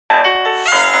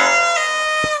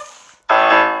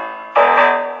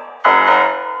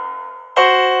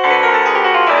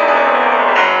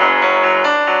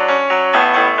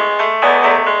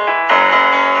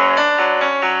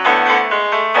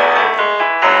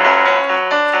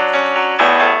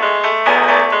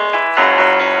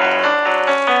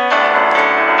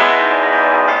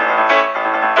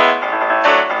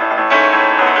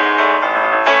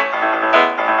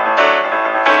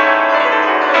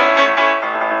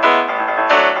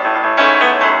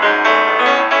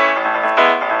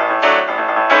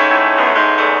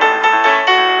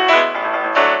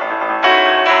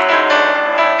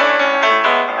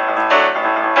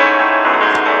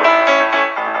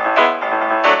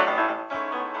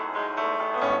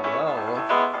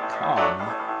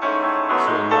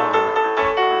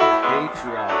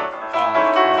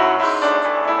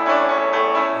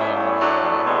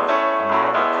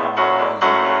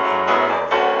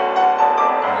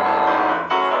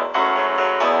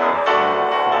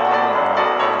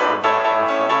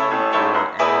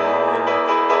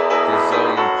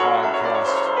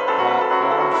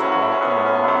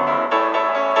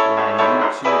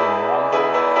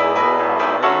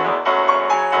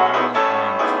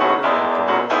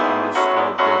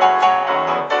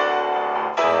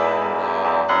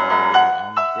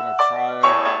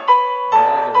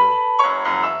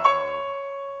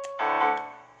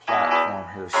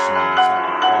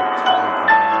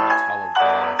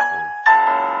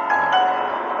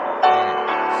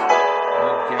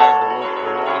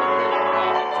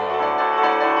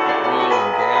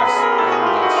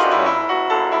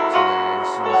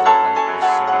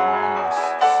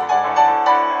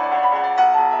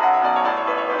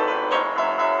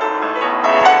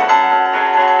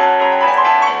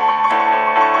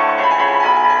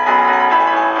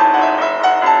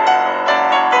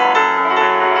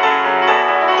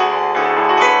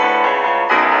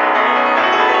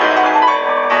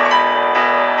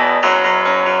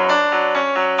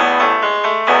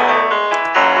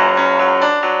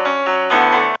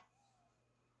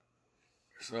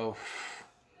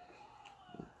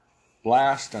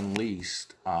last and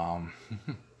least, I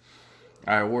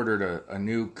ordered a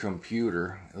new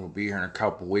computer. It'll be here in a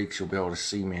couple weeks. You'll be able to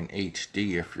see me in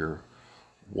HD if you're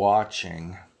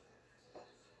watching.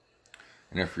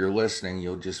 And if you're listening,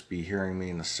 you'll just be hearing me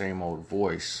in the same old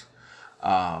voice.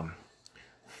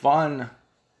 Fun,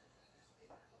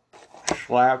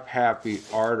 slap happy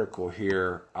article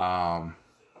here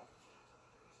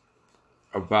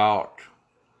about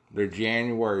the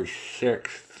January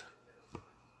 6th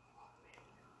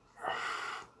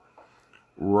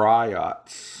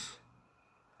riots.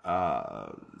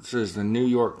 It says the New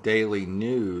York Daily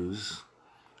News,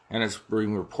 and it's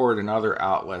being reported in other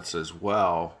outlets as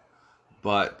well.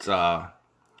 But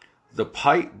the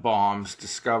pipe bombs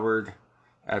discovered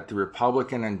at the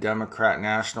Republican and Democrat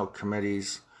National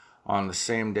Committees on the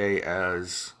same day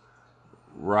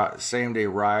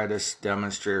riotous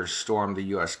demonstrators stormed the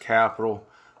U.S. Capitol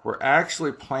were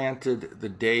actually planted the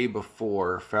day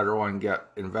before, federal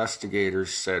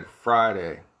investigators said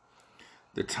Friday.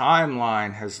 The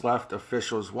timeline has left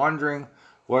officials wondering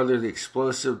whether the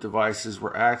explosive devices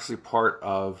were actually part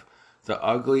of the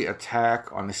ugly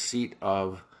attack on the seat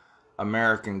of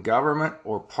American government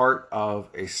or part of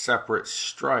a separate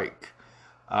strike.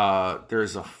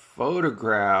 There's a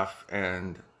photograph,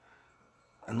 and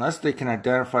unless they can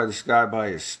identify this guy by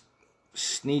his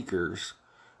sneakers,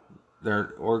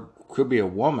 there, or could be a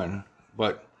woman,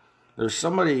 but there's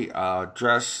somebody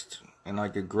dressed in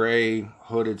like a gray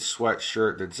hooded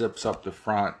sweatshirt that zips up the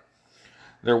front.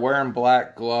 They're wearing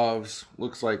black gloves.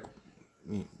 Looks like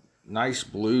nice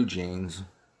blue jeans.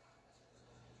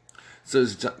 So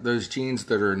those jeans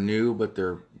that are new, but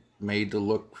they're made to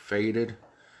look faded,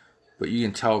 but you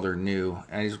can tell they're new.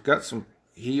 And he's got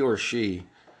he or she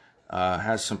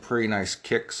has some pretty nice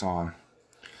kicks on.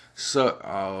 So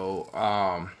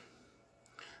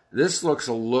this looks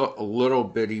a little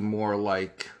bitty more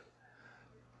like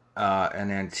an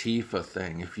Antifa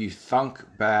thing. If you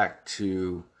think back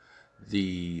to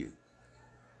the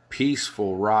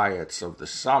peaceful riots of the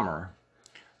summer,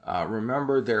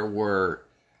 remember there were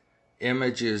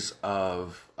images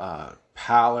of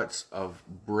pallets of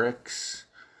bricks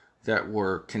that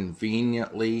were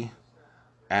conveniently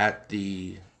at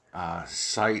the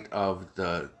site of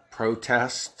the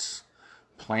protests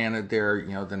planted there,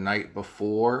 the night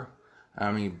before.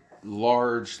 I mean,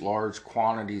 large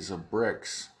quantities of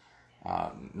bricks.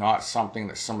 Not something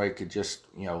that somebody could just,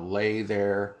 lay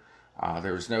there.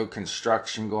 There was no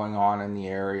construction going on in the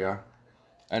area.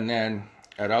 And then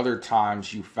at other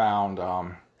times you found,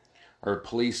 or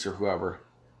police or whoever,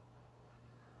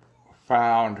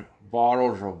 found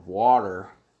bottles of water,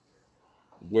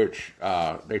 which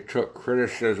they took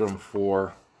criticism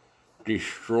for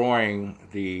destroying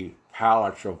the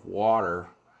pallets of water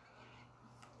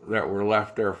that were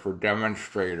left there for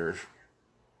demonstrators.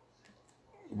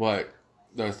 But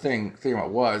the thing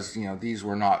was, these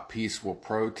were not peaceful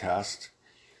protests.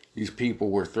 These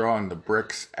people were throwing the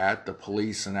bricks at the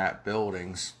police and at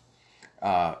buildings.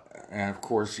 And of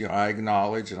course, I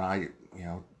acknowledge and I,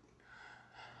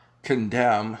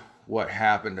 condemn what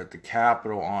happened at the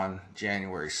Capitol on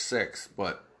January 6th.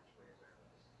 But,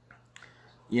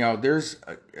 there's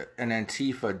an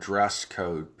Antifa dress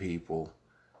code, people.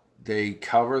 They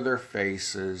cover their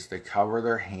faces, they cover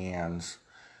their hands.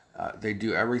 They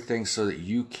do everything so that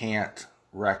you can't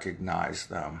recognize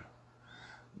them.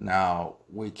 Now,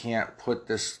 we can't put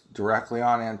this directly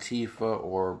on Antifa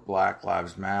or Black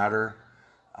Lives Matter,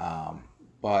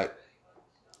 but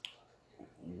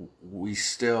we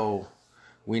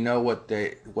know what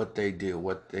they do,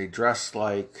 what they dress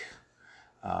like.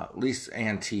 At least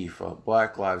Antifa,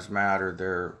 Black Lives Matter,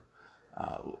 they're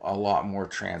a lot more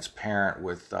transparent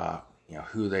with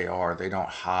who they are. They don't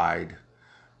hide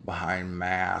behind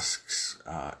masks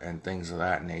and things of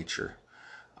that nature.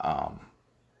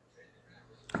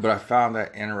 But I found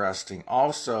that interesting.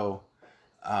 Also,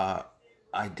 I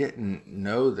didn't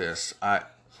know this. I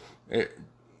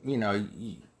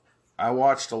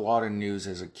watched a lot of news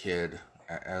as a kid,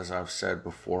 as I've said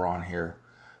before on here.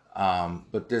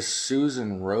 But this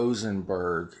Susan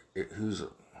Rosenberg, who's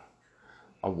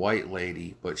a white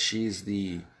lady, but she's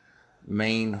the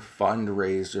main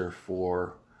fundraiser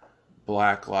for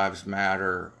Black Lives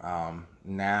Matter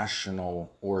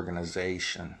national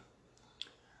organization.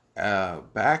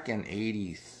 Back in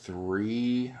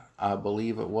 '83, I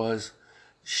believe it was,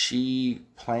 she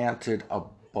planted a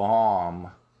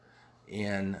bomb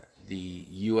in the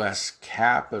U.S.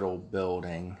 Capitol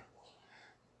building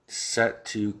set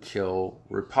to kill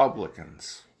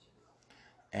Republicans.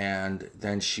 And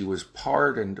then she was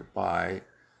pardoned by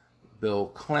Bill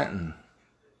Clinton.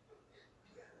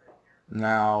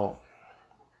 Now,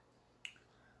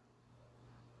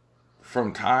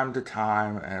 from time to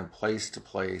time and place to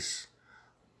place,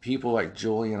 people like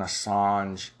Julian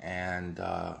Assange and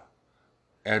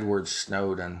Edward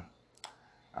Snowden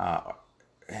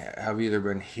have either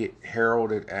been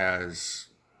heralded as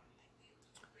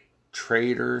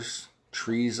traitors,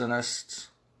 treasonists,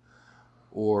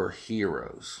 or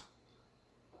heroes.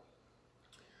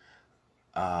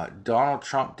 Donald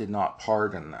Trump did not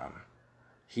pardon them.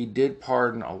 He did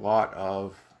pardon a lot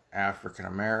of African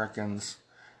Americans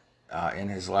in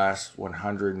his last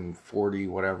 140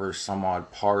 whatever some odd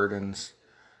pardons.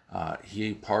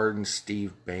 He pardoned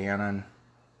Steve Bannon,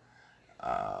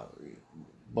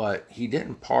 but he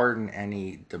didn't pardon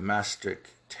any domestic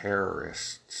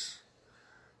terrorists,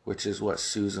 which is what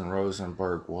Susan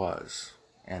Rosenberg was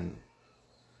and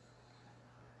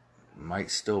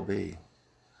might still be.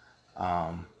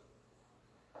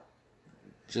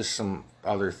 Just some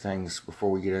other things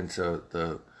before we get into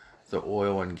the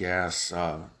oil and gas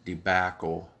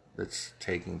debacle that's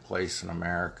taking place in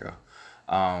America.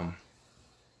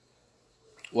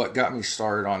 What got me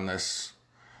started on this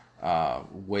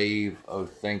wave of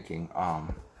thinking,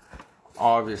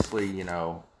 obviously, you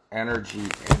know, energy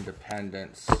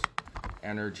independence,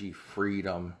 energy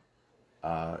freedom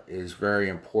is very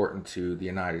important to the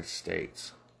United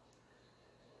States.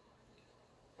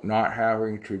 Not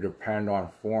having to depend on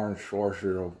foreign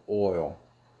sources of oil.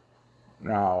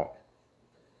 Now,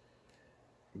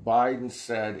 Biden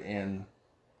said in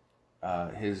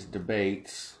his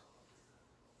debates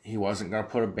he wasn't going to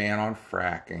put a ban on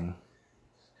fracking.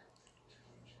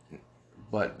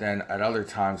 But then at other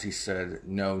times he said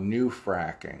no new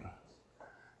fracking.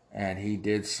 And he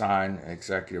did sign an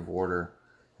executive order,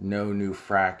 no new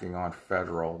fracking on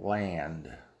federal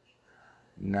land.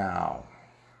 Now,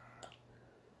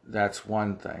 that's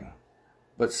one thing.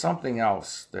 But something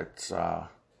else that's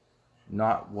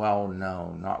not well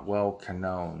known, not well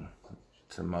known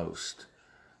to most.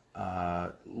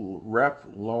 Rep.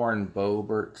 Lauren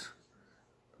Boebert,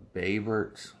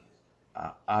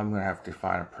 I'm going to have to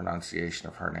find a pronunciation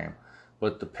of her name,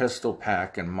 but the pistol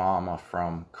packing mama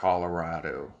from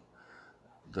Colorado,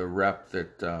 the rep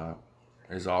that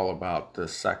is all about the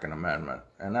Second Amendment,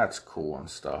 and that's cool and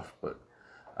stuff, but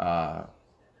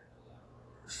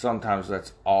sometimes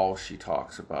that's all she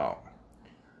talks about.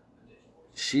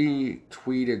 She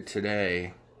tweeted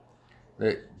today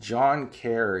that John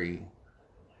Kerry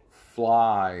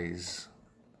flies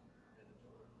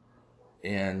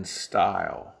in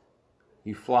style.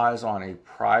 He flies on a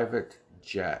private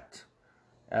jet.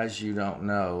 As you don't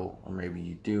know, or maybe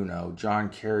you do know, John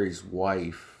Kerry's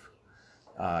wife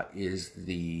is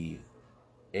the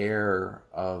heir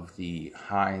of the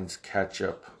Heinz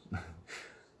ketchup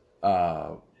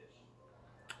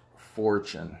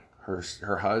fortune.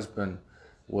 Her husband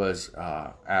was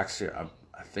actually,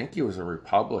 I think he was a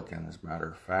Republican, as a matter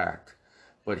of fact,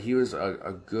 but he was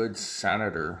a good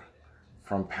senator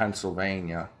from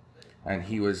Pennsylvania, and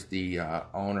he was the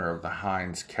owner of the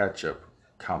Heinz ketchup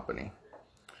company.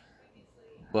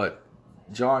 But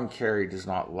John Kerry does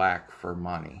not lack for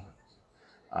money,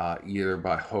 either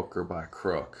by hook or by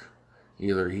crook.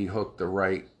 Either he hooked the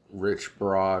right rich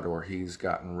broad, or he's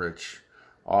gotten rich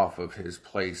off of his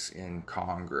place in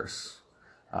Congress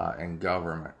and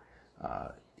government.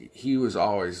 He was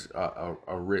always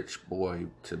a rich boy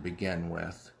to begin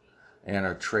with, and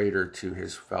a traitor to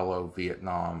his fellow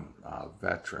Vietnam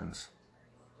veterans.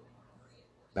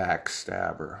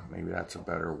 Backstabber, maybe that's a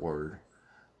better word.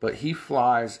 But he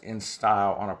flies in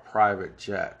style on a private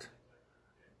jet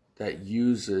that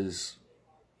uses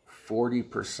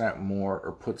 40% more,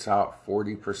 or puts out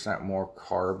 40% more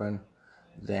carbon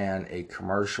than a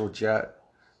commercial jet,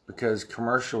 because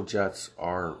commercial jets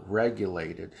are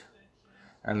regulated,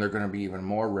 and they're going to be even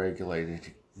more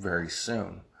regulated very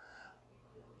soon.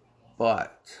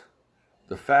 But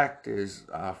the fact is,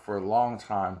 for a long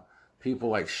time, people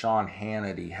like Sean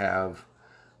Hannity have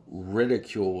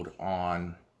ridiculed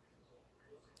on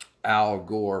Al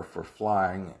Gore for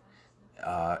flying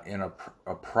in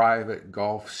a private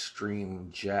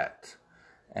Gulfstream jet.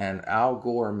 And Al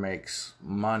Gore makes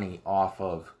money off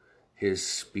of his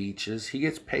speeches. He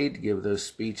gets paid to give those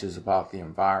speeches about the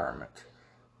environment.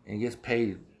 And he gets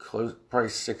paid probably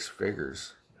six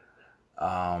figures.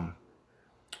 Of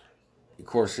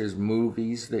course, his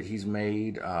movies that he's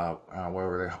made,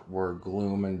 whether they were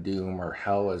Gloom and Doom or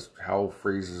Hell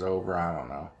Freezes Over, I don't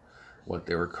know what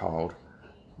they were called.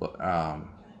 But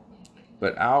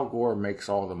Al Gore makes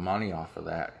all the money off of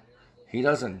that. He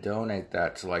doesn't donate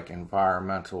that to like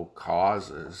environmental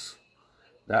causes.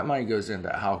 That money goes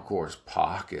into Al Gore's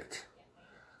pocket.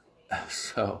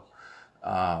 So,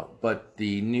 but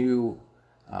the new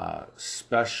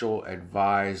special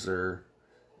advisor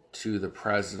to the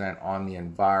president on the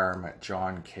environment,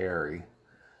 John Kerry,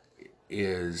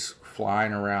 is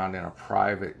flying around in a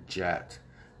private jet.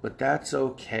 But that's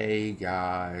okay,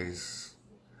 guys.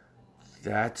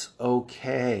 That's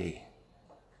okay.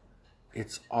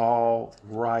 It's all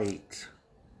right.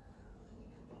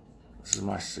 This is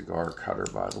my cigar cutter,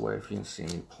 by the way, if you can see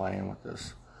me playing with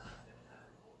this.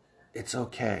 It's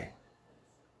okay.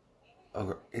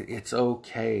 It's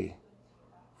okay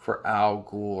for Al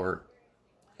Gore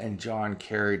and John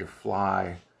Kerry to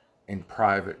fly in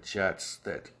private jets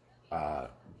that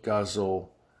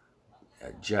guzzle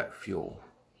jet fuel,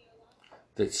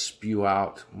 that spew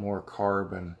out more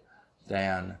carbon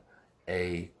than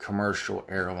a commercial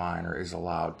airliner is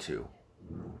allowed to,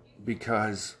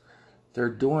 because they're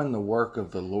doing the work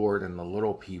of the Lord and the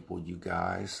little people, you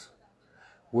guys.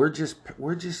 We're just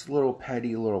little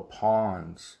petty little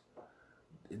pawns.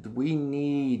 We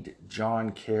need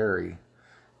John Kerry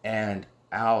and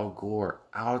Al Gore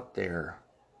out there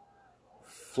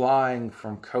flying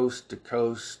from coast to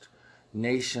coast,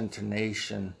 nation to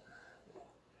nation,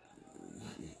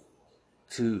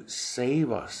 to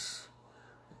save us.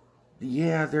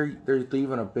 Yeah, they're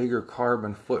leaving a bigger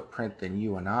carbon footprint than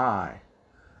you and I,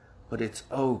 but it's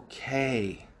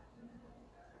okay.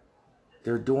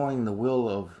 They're doing the will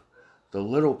of the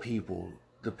little people,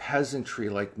 the peasantry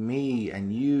like me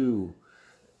and you,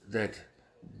 that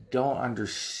don't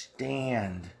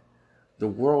understand the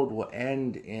world will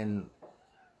end in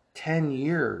 10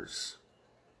 years.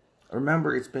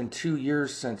 Remember, it's been 2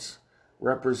 years since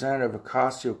Representative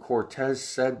Ocasio-Cortez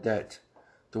said that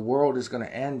the world is going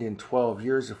to end in 12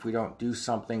 years if we don't do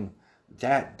something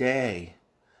that day,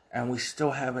 and we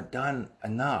still haven't done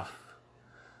enough.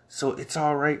 So it's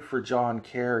all right for John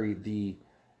Kerry, the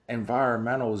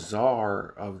environmental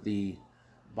czar of the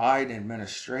Biden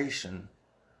administration,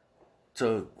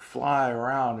 to fly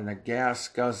around in a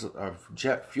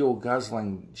jet fuel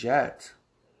guzzling jet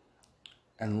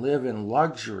and live in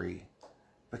luxury,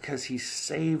 because he's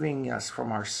saving us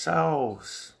from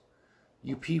ourselves.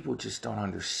 You people just don't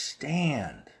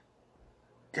understand.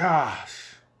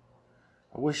 Gosh,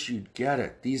 I wish you'd get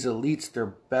it. These elites, they're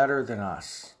better than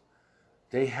us.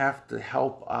 They have to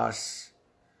help us,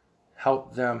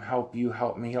 help them, help you,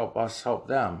 help me, help us, help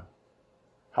them.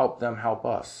 Help them, help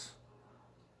us.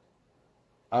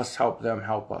 Us help them,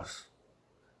 help us.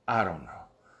 I don't know.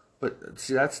 But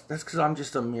see, that's because I'm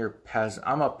just a mere peasant.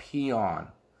 I'm a peon.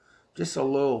 Just a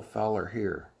little feller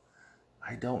here.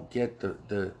 I don't get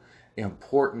the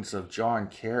importance of John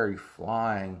Kerry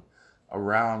flying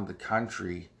around the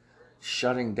country,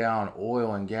 shutting down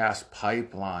oil and gas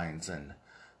pipelines and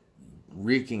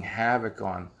wreaking havoc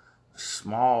on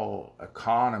small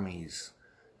economies,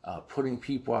 putting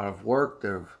people out of work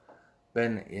that have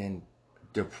been in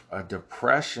a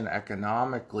depression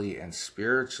economically and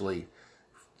spiritually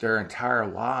their entire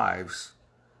lives.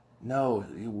 No,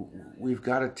 we've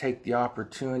got to take the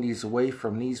opportunities away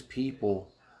from these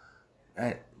people.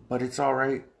 But it's all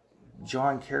right.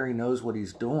 John Kerry knows what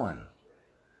he's doing.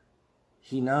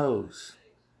 He knows.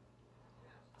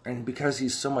 And because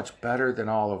he's so much better than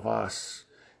all of us,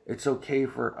 it's okay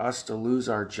for us to lose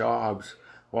our jobs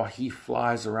while he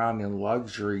flies around in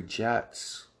luxury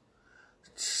jets,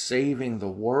 saving the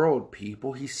world,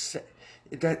 people.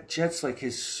 That jet's like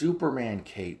his Superman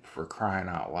cape, for crying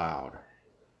out loud.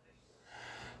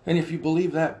 And if you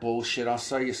believe that bullshit, I'll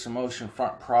sell you some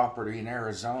oceanfront property in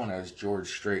Arizona, as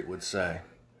George Strait would say.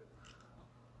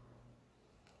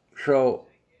 So,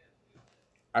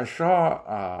 I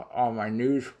saw on my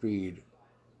news feed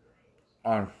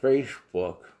on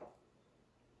Facebook,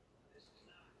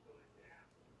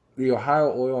 the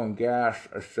Ohio Oil and Gas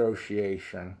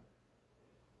Association,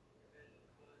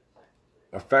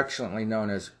 affectionately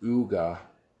known as OOGA,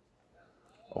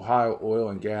 Ohio Oil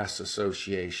and Gas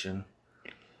Association,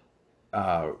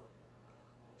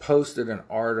 posted an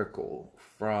article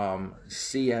from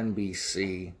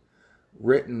CNBC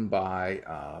written by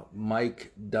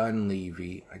Mike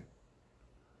Dunleavy. I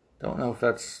don't know if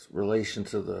that's relation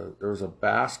to there was a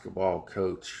basketball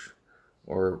coach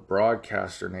or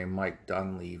broadcaster named Mike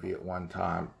Dunleavy at one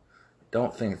time.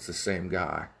 Don't think it's the same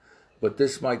guy. But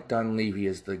this Mike Dunleavy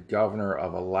is the governor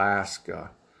of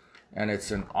Alaska. And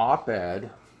it's an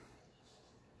op-ed.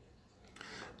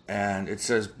 And it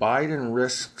says, Biden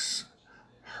risks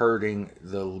hurting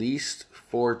the least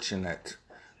fortunate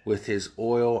with his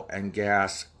oil and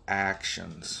gas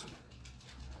actions.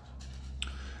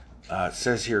 It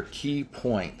says here, key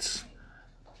points.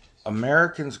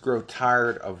 Americans grow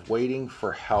tired of waiting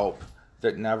for help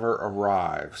that never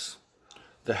arrives.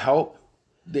 The help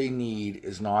they need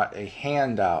is not a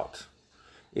handout.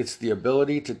 It's the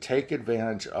ability to take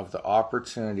advantage of the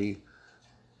opportunity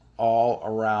all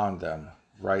around them,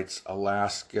 writes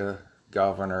Alaska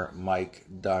Governor Mike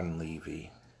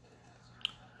Dunleavy.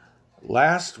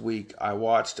 Last week, I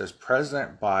watched as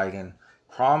President Biden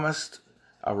promised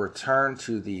a return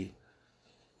to the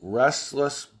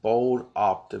restless, bold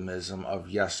optimism of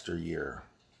yesteryear.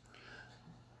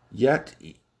 Yet,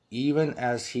 even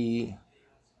as he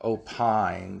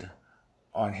opined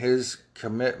on his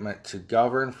commitment to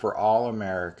govern for all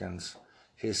Americans,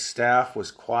 his staff was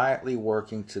quietly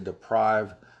working to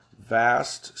deprive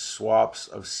vast swaths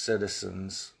of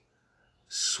citizens,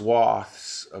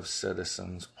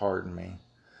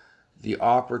 the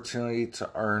opportunity to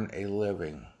earn a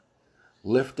living,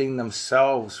 lifting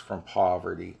themselves from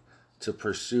poverty to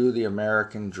pursue the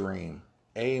American dream.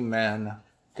 Amen,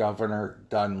 Governor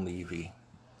Dunleavy.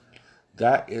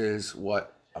 That is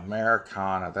what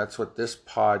Americana, that's what this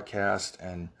podcast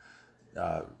and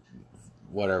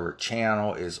whatever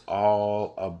channel is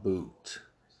all about.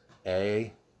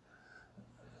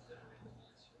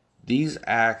 These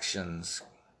actions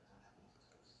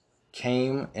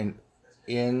came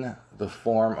in the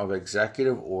form of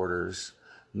executive orders,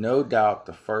 no doubt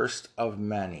the first of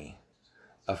many,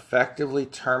 effectively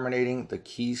terminating the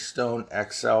Keystone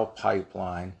XL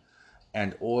pipeline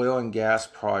and oil and gas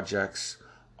projects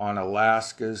on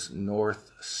Alaska's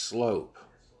North Slope.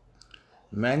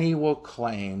 Many will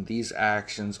claim these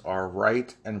actions are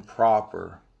right and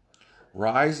proper.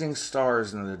 Rising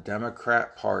stars in the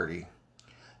Democrat Party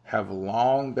have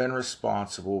long been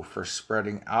responsible for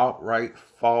spreading outright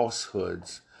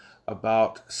falsehoods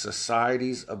about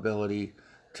society's ability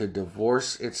to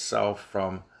divorce itself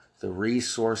from the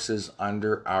resources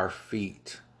under our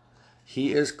feet.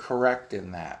 He is correct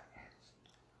in that.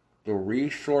 The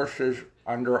resources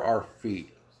under our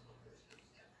feet.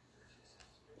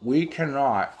 We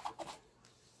cannot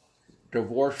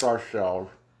divorce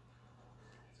ourselves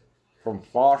from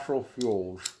fossil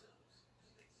fuels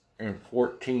in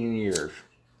 14 years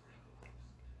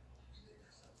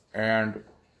and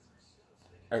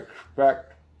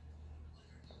expect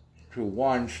to,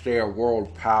 one, stay a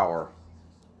world power.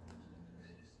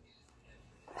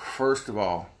 First of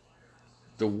all,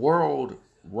 the world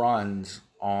runs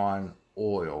on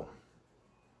oil.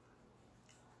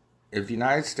 If the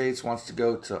United States wants to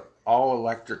go to all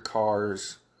electric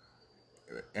cars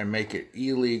and make it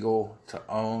illegal to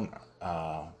own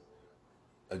a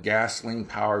gasoline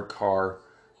powered car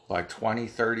by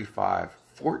 2035,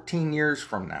 14 years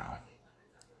from now,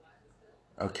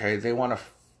 okay, they want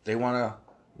to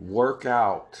work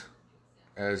out,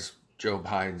 as Joe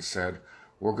Biden said,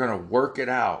 we're going to work it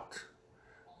out,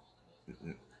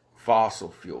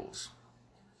 fossil fuels.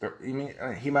 He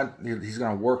meant he's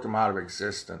going to work them out of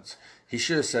existence. He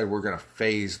should have said we're going to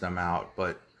phase them out,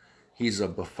 but he's a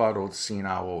befuddled,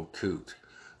 senile old coot.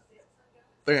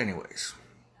 But anyways,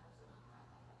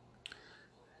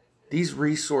 these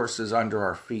resources under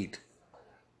our feet,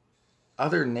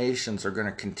 other nations are going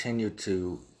to continue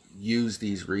to use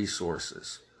these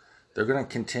resources. They're going to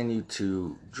continue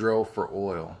to drill for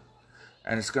oil,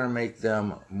 and it's going to make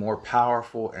them more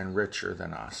powerful and richer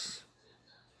than us.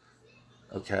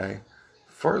 Okay?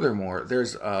 Furthermore,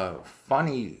 there's a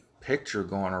funny picture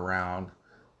going around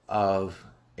of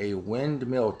a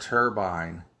windmill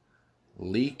turbine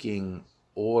leaking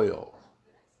oil.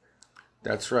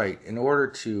 That's right. In order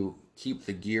to keep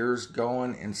the gears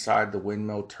going inside the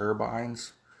windmill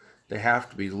turbines, they have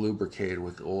to be lubricated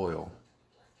with oil.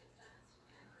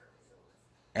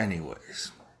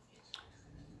 Anyways,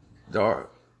 the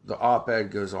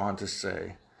op-ed goes on to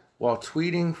say, while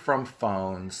tweeting from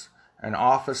phones and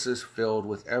offices filled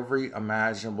with every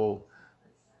imaginable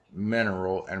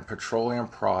mineral and petroleum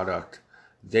product,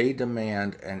 they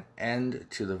demand an end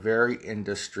to the very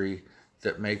industry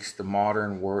that makes the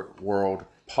modern world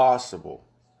possible.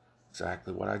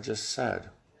 Exactly what I just said.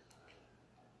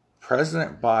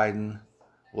 President Biden,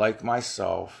 like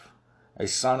myself, a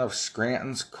son of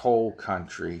Scranton's coal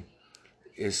country,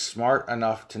 is smart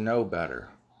enough to know better.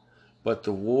 But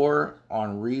the war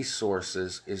on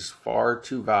resources is far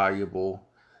too valuable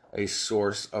a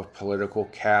source of political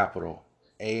capital.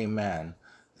 Amen.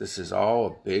 This is all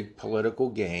a big political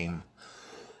game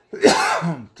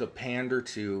to pander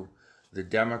to the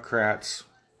Democrats'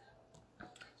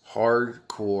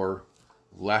 hardcore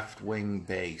left-wing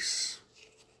base.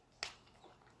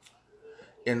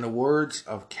 In the words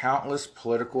of countless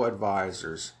political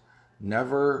advisors,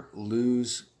 never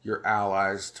lose your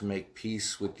allies to make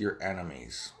peace with your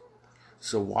enemies.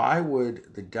 So why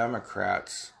would the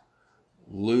Democrats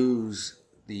lose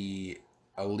the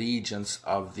allegiance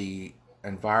of the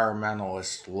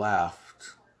environmentalist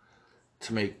left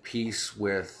to make peace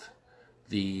with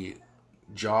the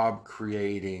job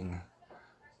creating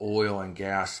oil and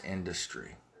gas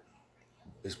industry,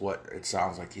 is what it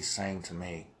sounds like he's saying to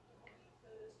me.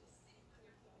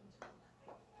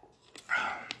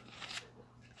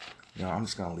 You know, I'm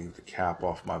just going to leave the cap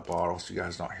off my bottle so you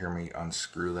guys don't hear me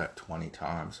unscrew that 20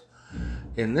 times.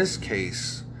 In this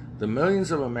case, the millions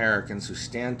of Americans who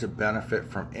stand to benefit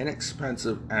from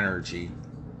inexpensive energy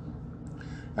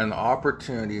and the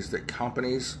opportunities that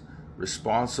companies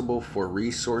responsible for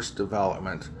resource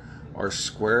development are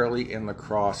squarely in the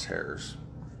crosshairs.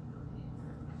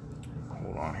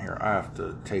 Hold on here. I have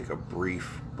to take a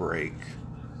brief break.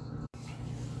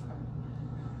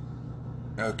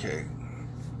 Okay.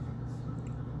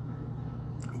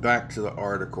 Back to the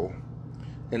article.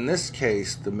 In this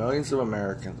case, the millions of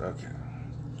Americans,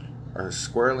 are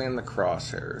squarely in the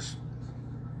crosshairs.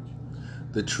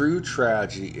 The true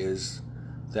tragedy is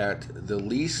that the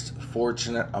least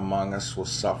fortunate among us will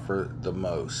suffer the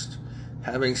most.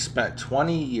 Having spent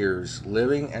 20 years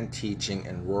living and teaching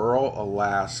in rural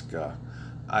Alaska,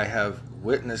 I have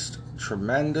witnessed the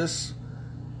tremendous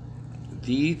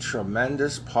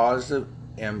positive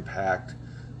impact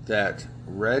that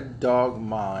Red Dog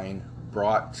Mine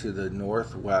brought to the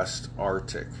Northwest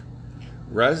Arctic.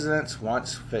 Residents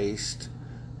once faced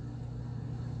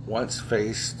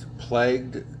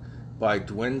by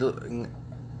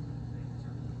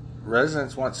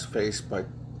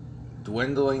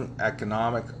dwindling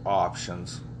economic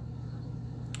options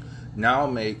now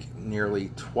make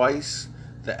nearly twice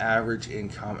the average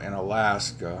income in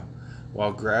Alaska,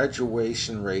 while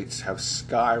graduation rates have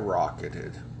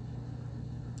skyrocketed.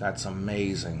 That's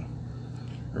amazing.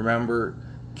 Remember,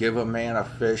 give a man a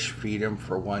fish, feed him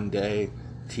for one day.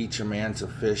 Teach a man to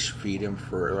fish, feed him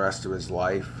for the rest of his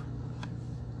life.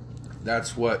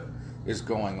 That's what is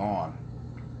going on.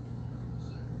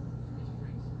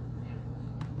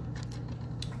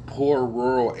 Poor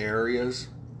rural areas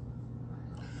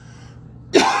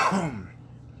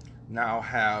now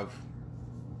have,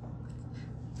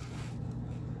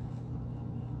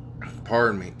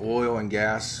 oil and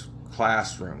gas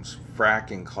classrooms,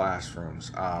 fracking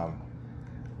classrooms,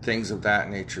 things of that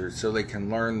nature, so they can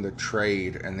learn the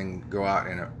trade and then go out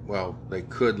and, they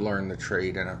could learn the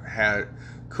trade and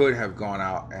could have gone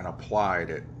out and applied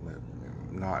it, but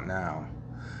not now.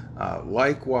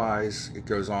 Likewise, it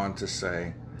goes on to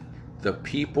say, the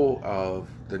people of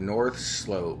the North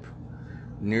Slope,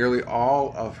 nearly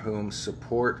all of whom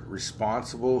support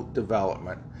responsible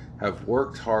development, have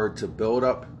worked hard to build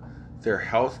up their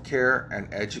healthcare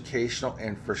and educational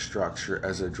infrastructure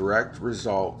as a direct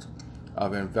result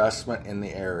of investment in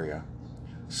the area.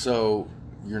 So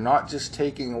you're not just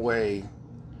taking away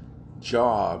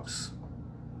jobs,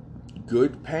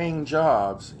 good paying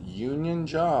jobs, union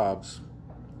jobs,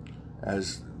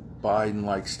 as Biden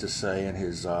likes to say and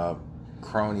his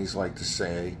cronies like to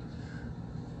say.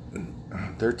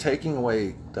 They're taking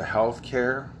away the health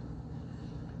care,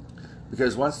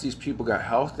 because once these people got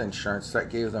health insurance, that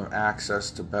gave them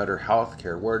access to better health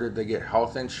care. Where did they get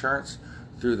health insurance?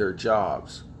 Through their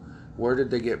jobs. Where did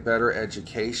they get better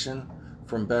education?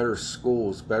 From better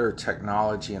schools, better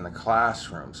technology in the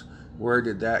classrooms. Where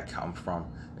did that come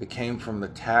from? It came from the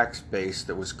tax base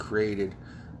that was created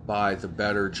by the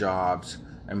better jobs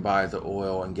and by the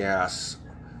oil and gas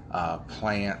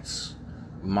plants,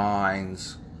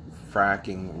 mines,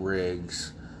 fracking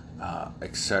rigs,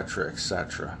 etc.,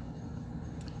 etc.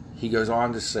 He goes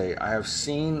on to say, I have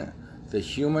seen the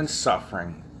human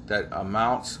suffering that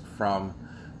amounts from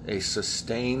a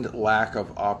sustained lack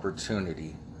of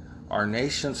opportunity. Our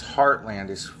nation's heartland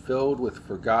is filled with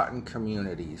forgotten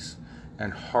communities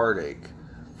and heartache.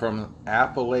 From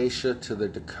Appalachia to the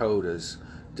Dakotas,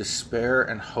 despair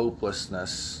and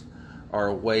hopelessness are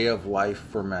a way of life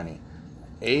for many.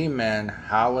 Amen,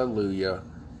 hallelujah,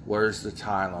 where's the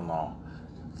Tylenol?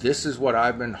 This is what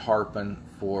I've been harping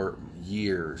for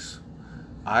years.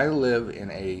 I live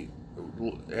in a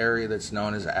area that's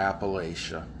known as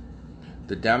Appalachia.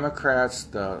 The Democrats,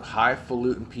 the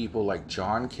highfalutin people like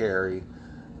John Kerry,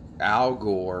 Al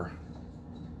Gore,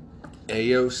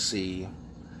 AOC,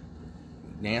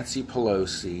 Nancy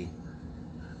Pelosi,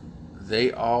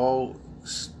 they all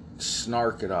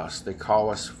snark at us. They call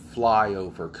us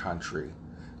flyover country.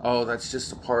 Oh, that's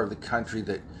just a part of the country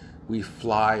that we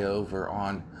fly over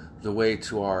on the way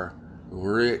to our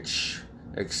rich,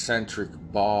 eccentric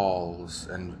balls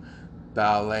and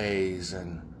ballets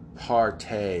and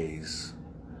parties.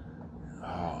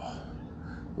 Oh,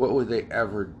 what would they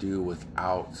ever do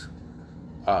without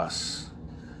us?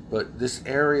 But this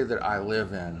area that I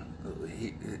live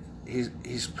in,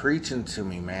 he's preaching to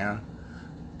me, man.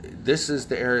 This is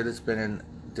the area that's been in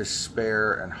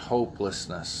despair and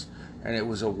hopelessness, and it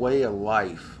was a way of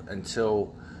life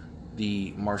until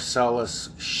the Marcellus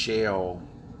shale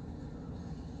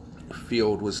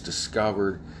field was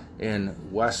discovered in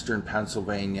western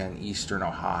Pennsylvania and eastern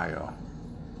Ohio.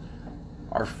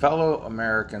 Our fellow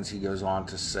Americans, he goes on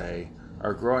to say,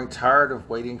 are growing tired of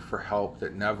waiting for help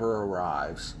that never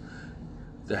arrives.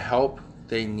 The help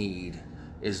they need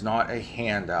is not a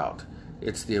handout.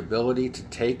 It's the ability to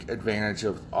take advantage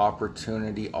of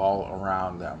opportunity all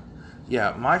around them.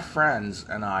 Yeah, my friends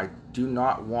and I do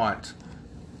not want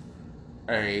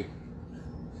a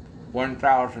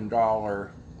 $1,000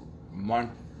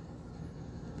 month.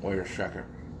 Wait a second.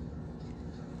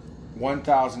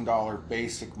 $1,000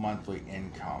 basic monthly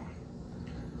income.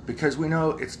 Because we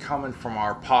know it's coming from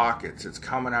our pockets. It's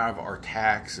coming out of our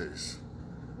taxes.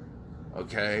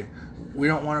 Okay? We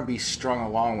don't want to be strung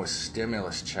along with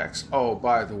stimulus checks. Oh,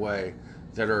 by the way,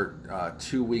 that are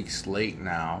 2 weeks late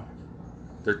now.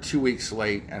 They're 2 weeks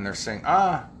late, and they're saying,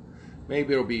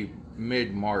 maybe it'll be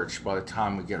mid-March by the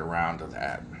time we get around to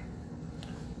that.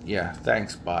 Yeah,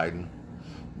 thanks, Biden.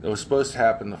 It was supposed to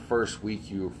happen the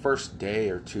first day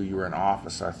or two you were in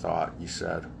office, I thought you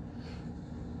said.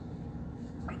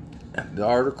 The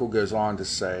article goes on to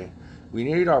say, we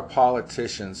need our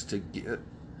politicians to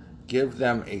give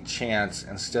them a chance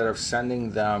instead of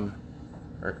sending them,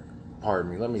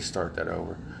 let me start that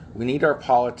over. We need our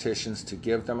politicians to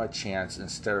give them a chance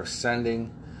instead of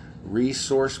sending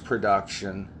resource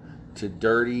production to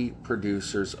dirty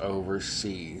producers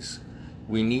overseas.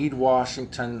 We need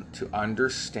Washington to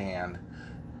understand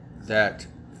that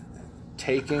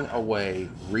taking away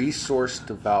resource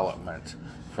development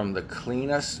from the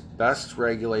cleanest, best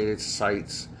regulated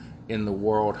sites in the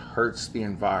world hurts the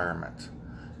environment.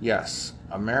 Yes,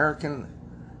 American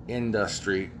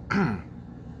industry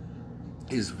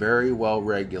is very well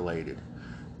regulated.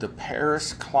 The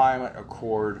Paris Climate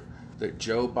Accord that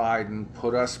Joe Biden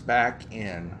put us back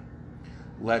in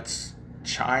lets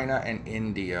China and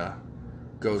India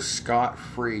go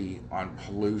scot-free on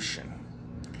pollution,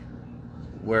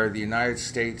 where the United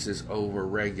States is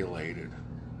over-regulated.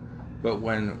 But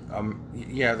when,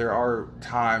 there are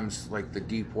times like the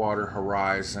Deepwater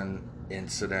Horizon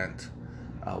incident,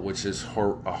 which is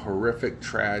a horrific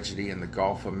tragedy in the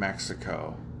Gulf of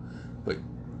Mexico. But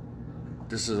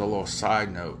this is a little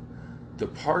side note. The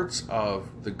parts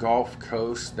of the Gulf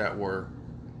Coast that were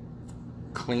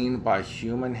cleaned by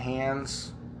human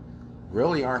hands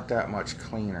really aren't that much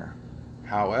cleaner.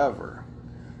 However,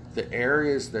 the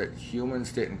areas that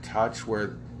humans didn't touch,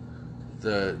 where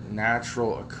the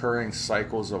natural occurring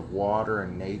cycles of water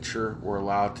and nature were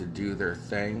allowed to do their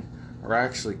thing, are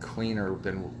actually cleaner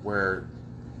than where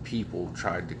people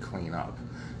tried to clean up.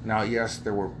 Now, yes,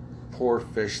 there were poor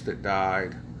fish that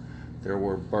died. There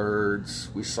were birds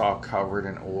we saw covered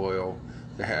in oil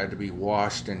that had to be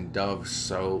washed in Dove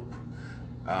soap.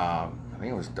 I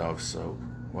think it was Dove soap,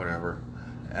 whatever.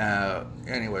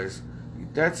 Anyways,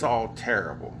 that's all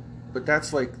terrible. But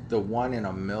that's like the 1 in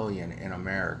a million in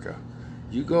America.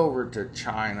 You go over to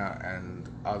China and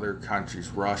other countries,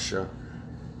 Russia,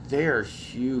 they are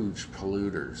huge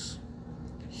polluters.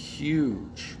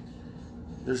 Huge.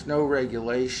 There's no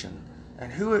regulation.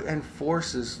 And who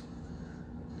enforces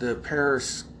the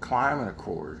Paris Climate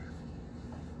Accord?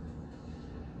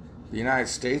 The United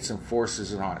States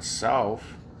enforces it on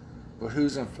itself, but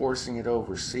who's enforcing it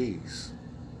overseas?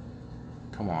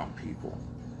 Come on, people.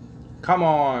 Come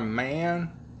on,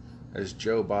 man, as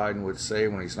Joe Biden would say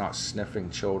when he's not sniffing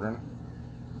children.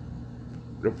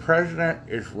 The president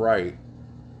is right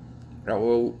that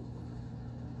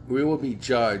we will be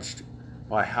judged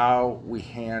by how we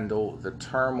handle the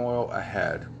turmoil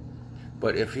ahead.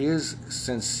 But if he is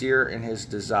sincere in his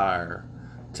desire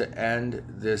to end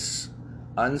this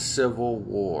uncivil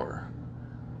war,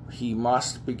 he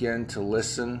must begin to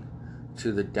listen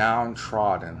to the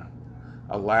downtrodden.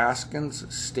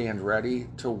 Alaskans stand ready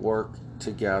to work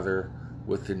together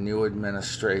with the new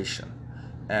administration.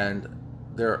 And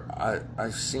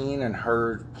I've seen and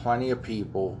heard plenty of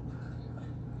people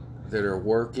that are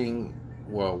working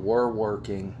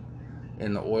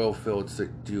in the oil fields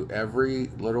that do every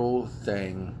little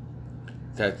thing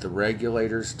that the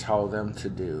regulators tell them to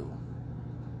do.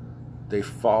 They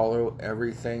follow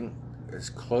everything as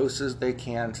close as they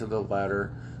can to the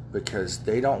letter because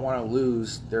they don't want to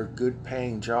lose their good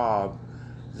paying job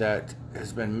that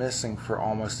has been missing for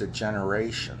almost a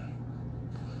generation.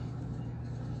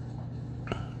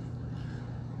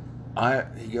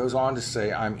 He goes on to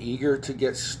say, I'm eager to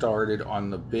get started on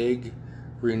the big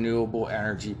renewable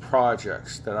energy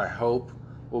projects that I hope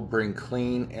will bring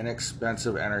clean,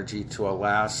 inexpensive energy to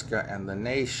Alaska and the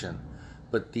nation,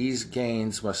 but these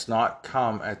gains must not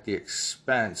come at the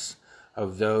expense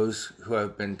of those who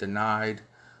have been denied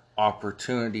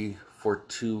opportunity for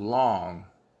too long.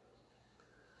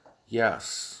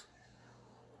 Yes,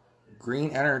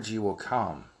 green energy will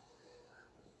come.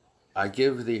 I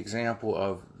give the example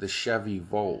of the Chevy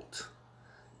Volt.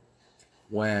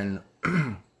 When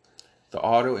the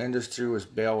auto industry was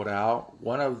bailed out,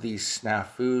 one of these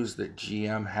snafus that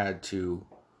GM had to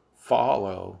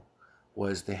follow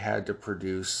was they had to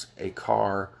produce a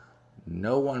car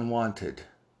no one wanted.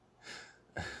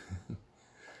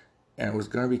 And it was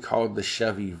going to be called the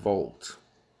Chevy Volt.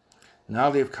 Now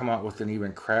they've come out with an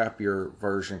even crappier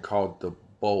version called the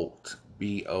Bolt,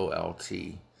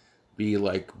 B-O-L-T. B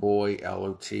like boy,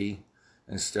 L-O-T,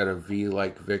 instead of V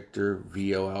like Victor,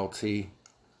 V-O-L-T.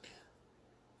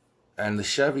 And the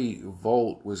Chevy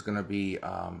Volt was going to be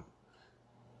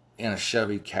in a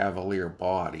Chevy Cavalier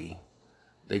body.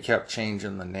 They kept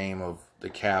changing the name of the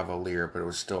Cavalier, but it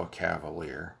was still a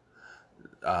Cavalier.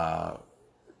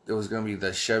 It was going to be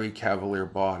the Chevy Cavalier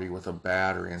body with a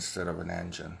battery instead of an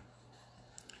engine.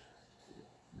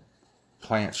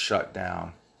 Plant shut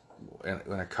down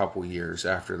in a couple years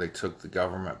after they took the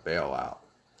government bailout.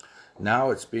 Now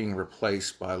it's being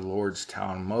replaced by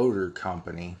Lordstown Motor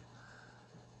Company,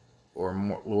 or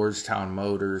Lordstown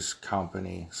Motors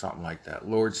Company, something like that.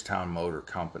 Lordstown Motor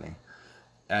Company.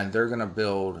 And they're going to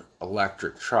build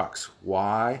electric trucks.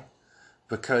 Why?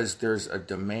 Because there's a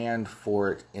demand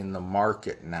for it in the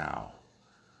market now.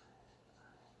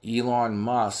 Elon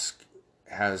Musk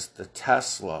has the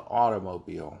Tesla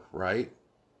automobile, right?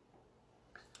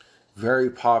 Very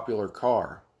popular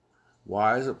car.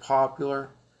 Why is it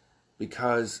popular?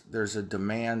 Because there's a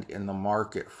demand in the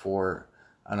market for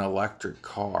an electric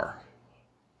car.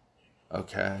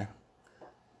 Okay?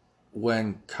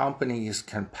 When companies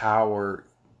can power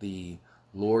the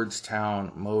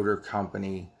Lordstown Motor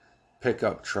Company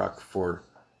pickup truck for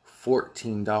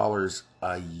 $14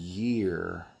 a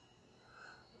year,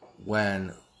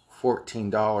 when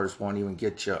 $14 won't even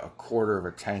get you a quarter of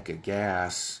a tank of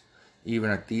gas,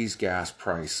 even at these gas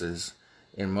prices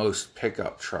in most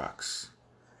pickup trucks.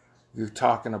 You're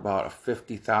talking about a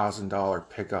 $50,000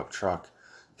 pickup truck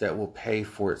that will pay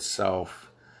for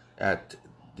itself at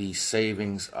the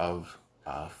savings of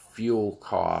fuel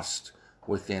cost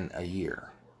within a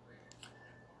year.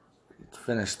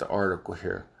 Finish the article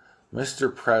here.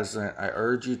 Mr. President, I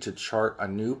urge you to chart a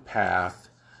new path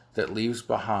that leaves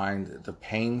behind the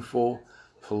painful,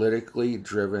 politically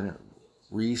driven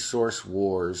resource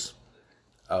wars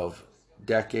of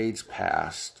decades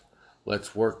past.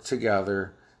 Let's work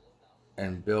together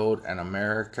and build an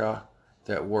America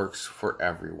that works for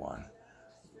everyone.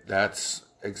 That's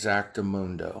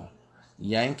exactamundo.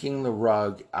 Yanking the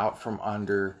rug out from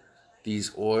under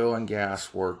these oil and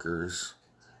gas workers,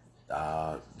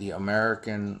 the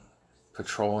American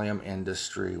petroleum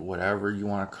industry, whatever you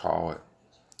want to call it,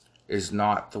 is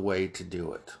not the way to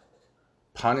do it.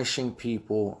 Punishing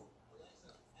people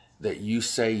that you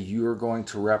say you're going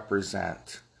to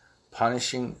represent,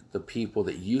 punishing the people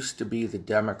that used to be the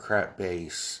Democrat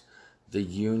base, the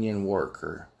union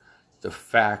worker, the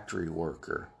factory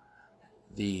worker,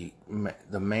 the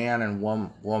man and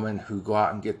woman who go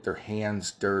out and get their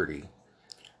hands dirty,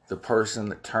 the person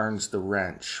that turns the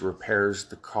wrench, repairs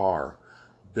the car,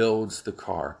 builds the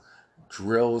car,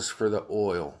 drills for the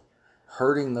oil,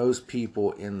 hurting those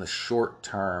people in the short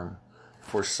term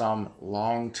for some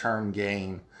long-term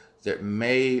gain that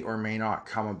may or may not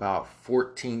come about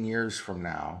 14 years from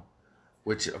now,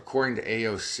 which according to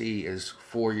AOC is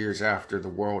 4 years after the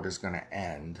world is going to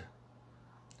end,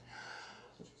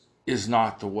 is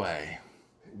not the way.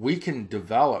 We can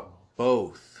develop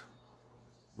both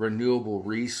renewable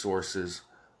resources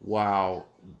while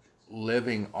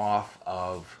living off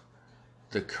of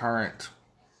the current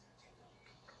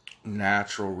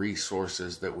natural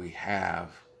resources that we have.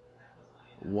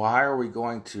 Why are we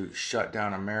going to shut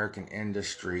down American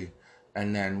industry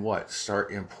and then what?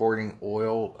 Start importing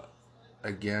oil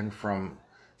again from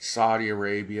Saudi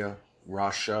Arabia,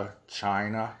 Russia,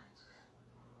 China?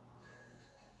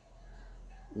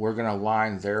 We're going to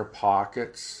line their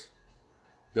pockets,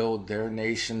 build their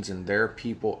nations and their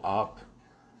people up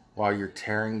while you're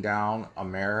tearing down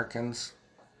Americans.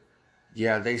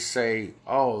 Yeah, they say,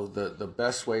 oh, the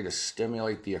best way to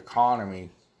stimulate the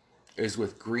economy is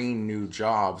with green new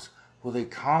jobs. Well, the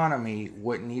economy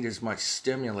wouldn't need as much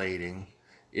stimulating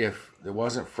if it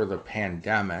wasn't for the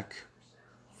pandemic,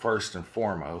 first and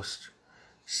foremost.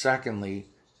 Secondly,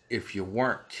 if you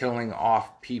weren't killing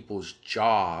off people's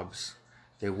jobs,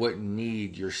 they wouldn't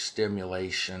need your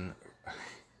stimulation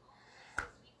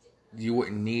you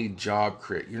wouldn't need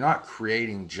you're not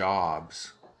creating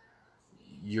jobs.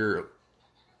 You're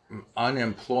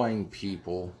unemploying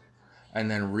people and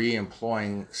then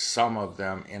re-employing some of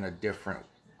them in a different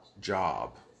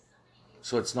job.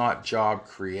 So it's not job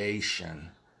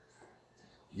creation.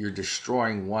 You're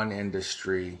destroying one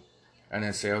industry and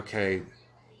then say, okay,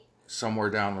 somewhere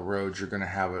down the road you're going to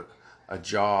have a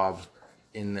job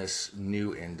in this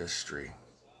new industry.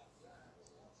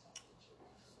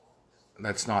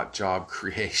 That's not job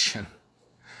creation.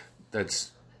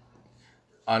 That's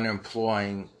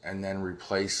unemploying and then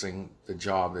replacing the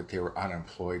job that they were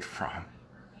unemployed from.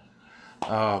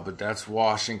 But that's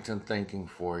Washington thinking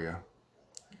for you.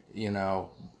 You know,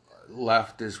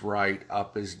 left is right,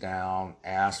 up is down,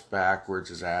 ass backwards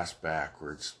is ass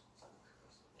backwards.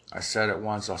 I said it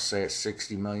once, I'll say it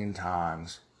 60 million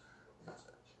times.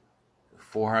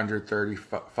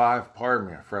 435, pardon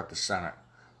me, I forgot the Senate.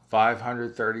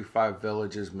 535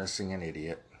 villages missing an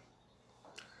idiot.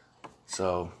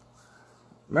 So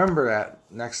remember that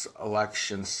next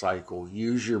election cycle,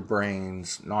 use your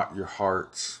brains, not your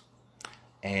hearts,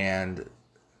 and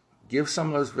give some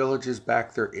of those villages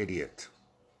back their idiot.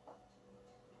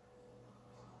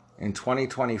 In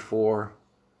 2024,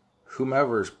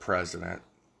 whomever is president,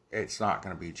 it's not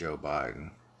going to be Joe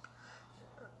Biden.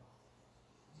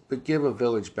 But give a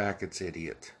village back its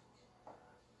idiot.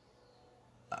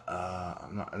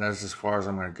 And that's as far as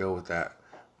I'm going to go with that.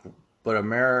 But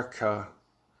America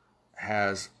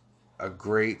has a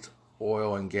great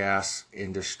oil and gas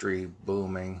industry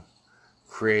booming,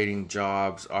 creating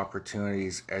jobs,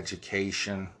 opportunities,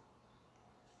 education,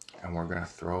 and we're going to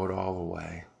throw it all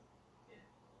away.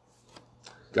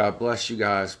 God bless you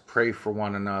guys. Pray for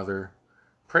one another.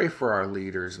 Pray for our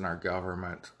leaders and our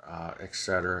government,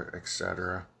 etc.,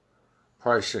 etc.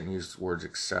 Probably shouldn't use the words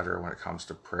etc. when it comes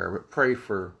to prayer, but pray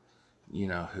for, you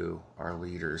know who, our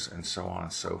leaders, and so on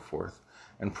and so forth.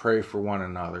 And pray for one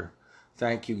another.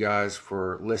 Thank you guys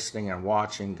for listening and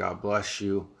watching. God bless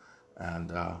you.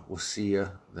 And we'll see you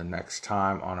the next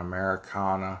time on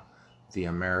Americana, the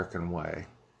American Way.